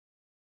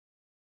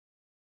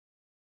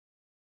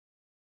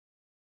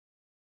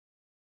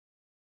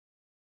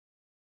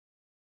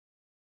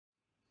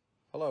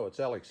Hello, it's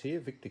Alex here,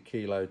 Victor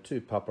Kilo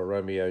 2 Papa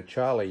Romeo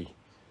Charlie.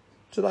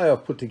 Today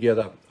I've put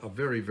together a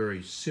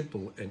very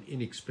simple and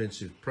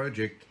inexpensive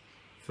project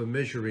for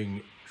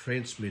measuring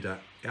transmitter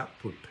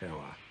output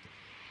power.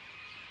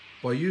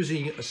 By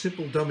using a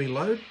simple dummy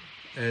load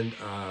and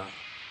a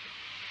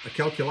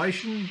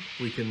calculation,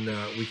 we can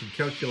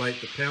calculate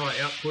the power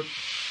output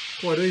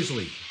quite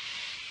easily.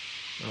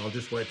 I'll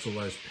just wait till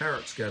those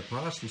parrots go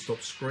past and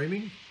stop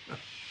screaming.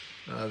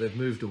 They've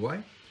moved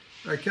away.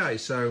 Okay,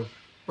 so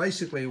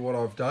basically what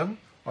I've done,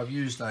 I've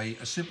used a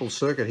simple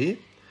circuit here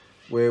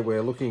where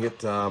we're looking at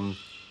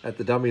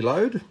the dummy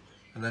load,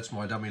 and that's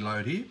my dummy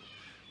load here.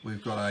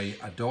 We've got a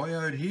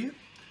diode here,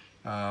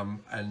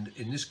 and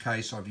in this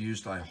case I've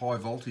used a high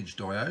voltage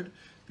diode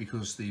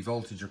because the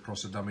voltage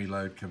across a dummy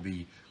load can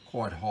be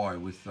quite high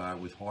with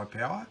high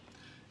power.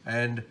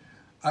 And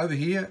over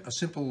here a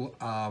simple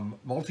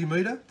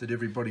multimeter that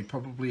everybody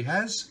probably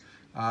has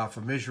for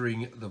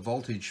measuring the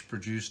voltage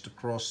produced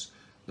across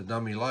the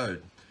dummy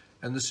load.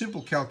 And the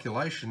simple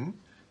calculation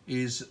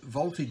is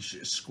voltage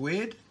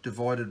squared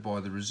divided by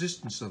the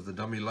resistance of the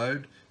dummy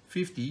load,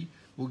 50,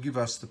 will give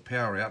us the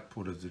power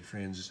output of the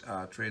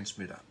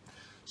transmitter.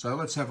 So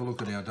let's have a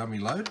look at our dummy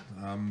load.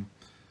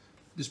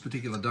 This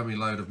particular dummy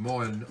load of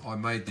mine, I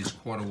made this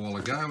quite a while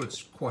ago.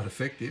 It's quite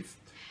effective.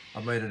 I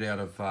made it out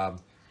of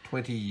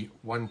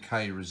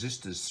 21k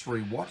resistors,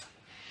 3 watt.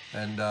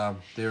 And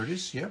there it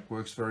is, yeah,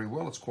 works very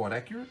well. It's quite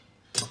accurate.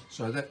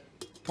 So that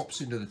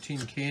pops into the tin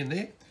can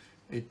there.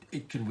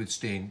 It can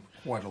withstand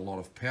quite a lot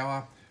of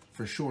power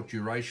for a short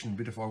duration,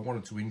 but if I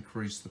wanted to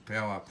increase the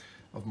power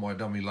of my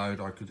dummy load,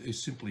 I could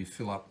simply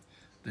fill up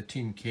the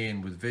tin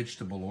can with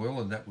vegetable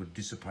oil and that would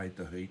dissipate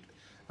the heat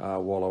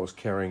while I was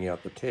carrying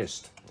out the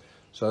test.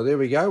 So there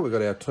we go, we've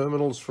got our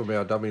terminals from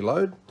our dummy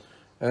load,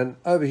 and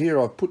over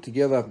here I've put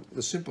together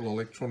the simple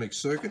electronic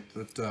circuit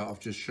that I've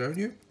just shown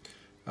you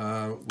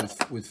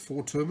with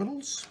 4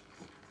 terminals.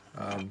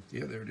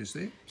 Yeah, there it is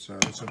there. So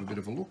let's have a bit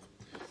of a look.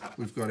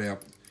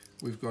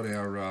 We've got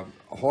our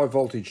high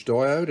voltage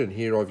diode, and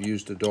here I've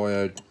used a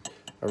diode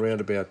around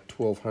about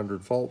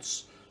 1200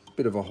 volts, a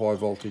bit of a high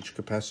voltage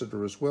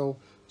capacitor as well.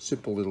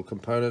 Simple little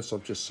components.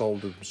 I've just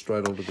soldered them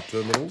straight onto the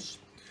terminals,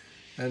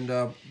 and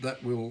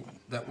that will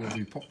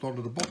be popped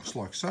onto the box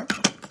like so.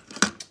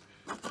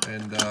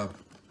 And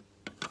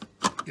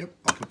yep,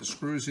 I'll put the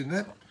screws in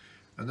that,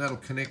 and that'll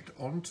connect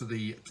onto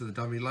the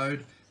dummy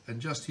load.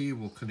 And just here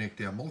we'll connect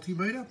our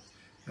multimeter,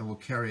 and we'll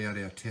carry out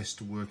our test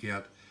to work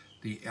out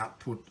the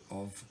output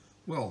of,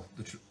 well,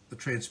 the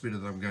transmitter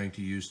that I'm going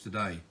to use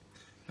today,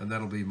 and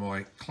that'll be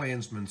my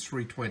Klansman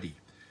 320,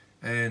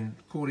 and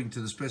according to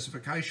the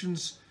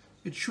specifications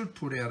it should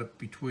put out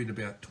between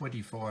about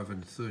 25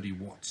 and 30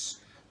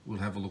 watts. We'll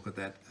have a look at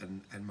that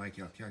and make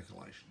our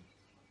calculation.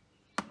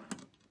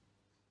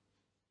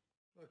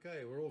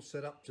 Okay, we're all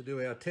set up to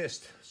do our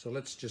test, so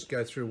let's just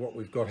go through what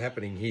we've got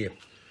happening here.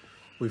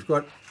 We've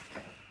got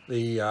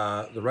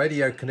the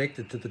radio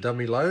connected to the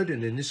dummy load,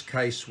 and in this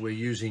case we're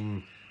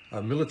using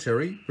a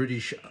military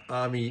British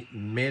Army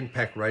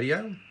Manpack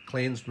radio,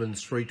 Klansman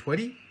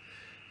 320.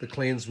 The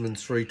Klansman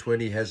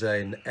 320 has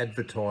an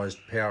advertised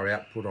power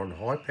output on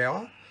high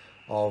power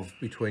of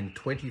between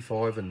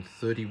 25 and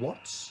 30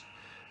 watts,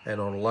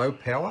 and on low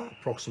power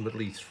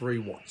approximately 3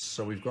 watts.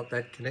 So we've got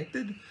that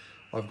connected.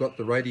 I've got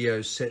the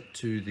radio set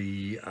to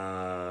the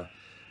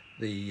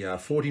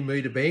 40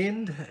 meter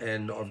band,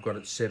 and I've got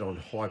it set on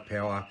high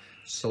power,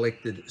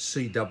 selected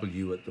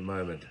CW at the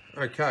moment.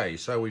 Okay,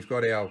 so we've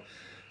got our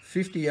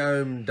 50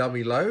 ohm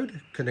dummy load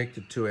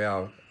connected to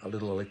a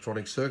little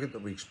electronic circuit that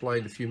we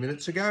explained a few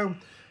minutes ago,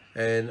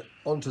 and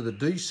onto the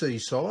DC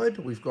side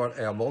we've got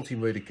our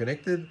multimeter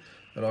connected,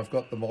 and I've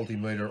got the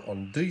multimeter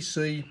on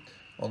DC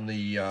on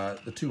the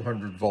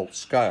 200 volt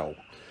scale.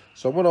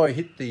 So when I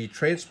hit the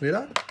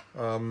transmitter,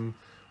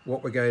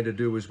 what we're going to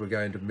do is we're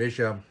going to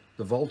measure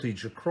the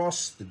voltage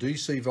across, the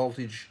DC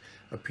voltage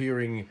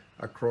appearing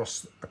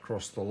across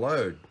the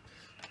load.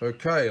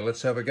 Okay,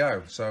 let's have a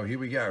go. So here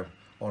we go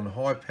on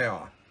high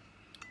power.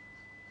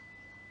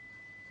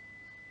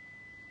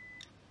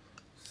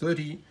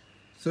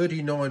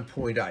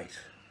 39.8.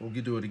 We'll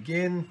do it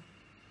again.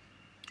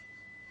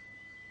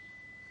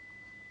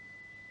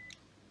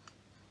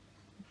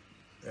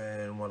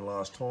 And one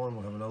last time,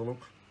 we'll have another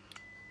look.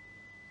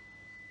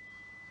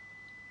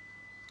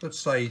 Let's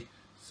say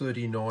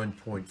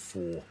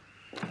 39.4.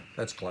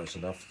 That's close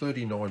enough,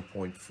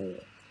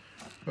 39.4.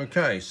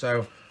 Okay,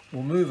 so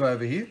we'll move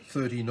over here,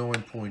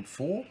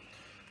 39.4.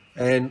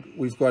 And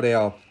we've got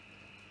our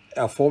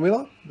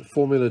formula. The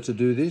formula to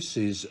do this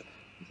is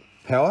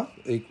power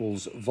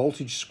equals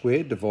voltage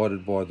squared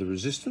divided by the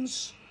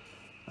resistance.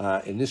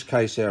 In this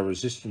case, our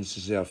resistance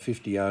is our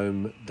 50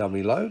 ohm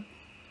dummy load.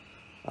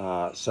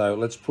 So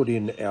let's put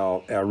in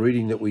our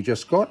reading that we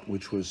just got,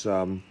 which was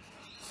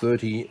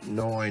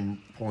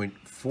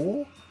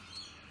 39.4.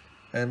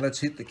 And let's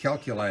hit the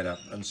calculator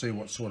and see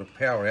what sort of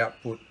power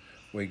output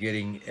we're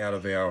getting out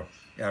of our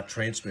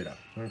transmitter.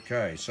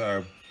 Okay,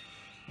 so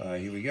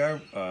here we go,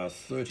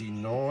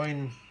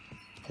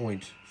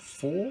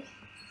 39.4.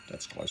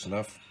 That's close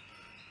enough.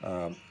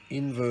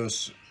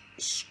 Inverse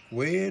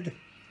squared.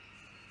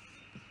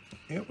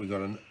 Yep, we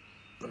got a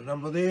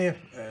number there,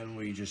 and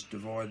we just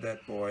divide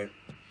that by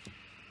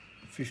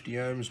 50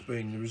 ohms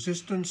being the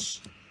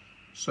resistance.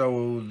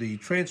 So the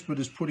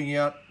transmitter's putting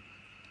out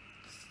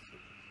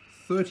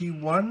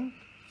 31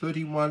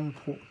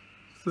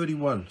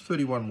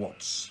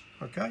 watts.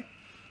 Okay,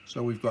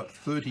 so we've got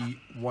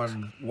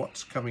 31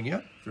 watts coming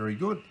out. Very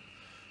good.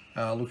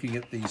 Looking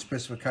at the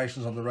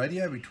specifications on the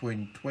radio,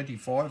 between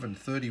 25 and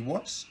 30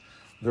 watts.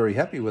 Very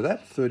happy with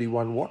that.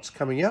 31 watts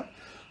coming out.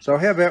 So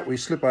how about we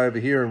slip over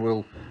here and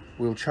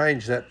we'll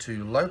change that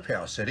to low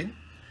power setting.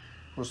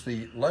 Of course,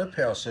 the low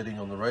power setting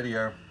on the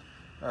radio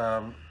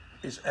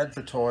is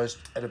advertised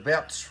at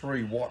about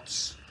 3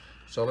 watts.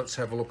 So let's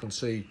have a look and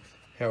see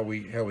how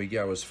we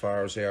go as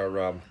far as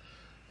our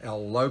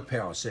low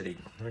power setting.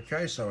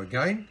 Okay, so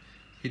again,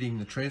 hitting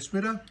the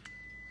transmitter,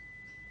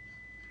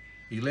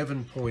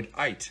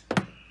 11.8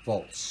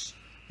 volts.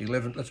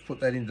 Let's put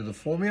that into the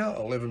formula,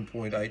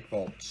 11.8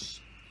 volts.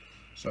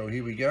 So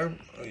here we go,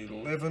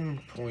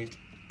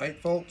 11.8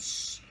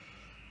 volts,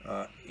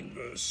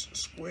 inverse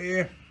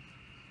square,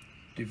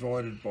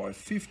 divided by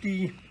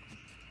 50,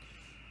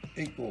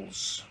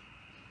 equals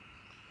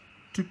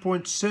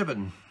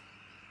 2.7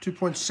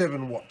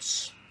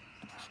 watts.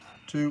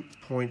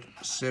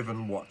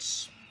 2.7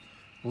 watts.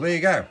 Well, there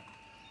you go.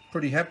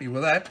 Pretty happy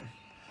with that.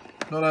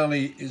 Not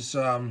only is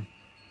the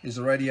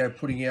radio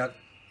putting out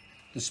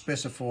the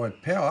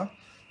specified power,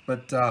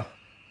 but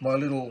my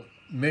little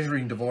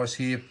measuring device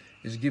here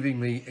is giving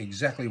me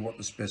exactly what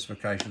the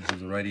specifications of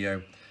the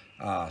radio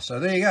are. So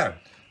there you go.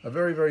 A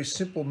very, very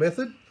simple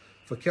method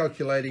for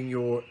calculating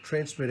your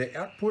transmitter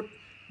output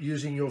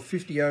using your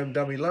 50 ohm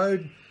dummy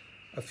load,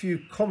 a few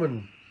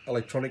common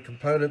electronic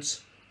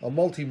components, a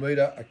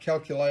multimeter, a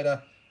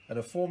calculator, and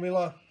a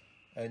formula,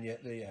 and yeah,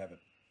 there you have it.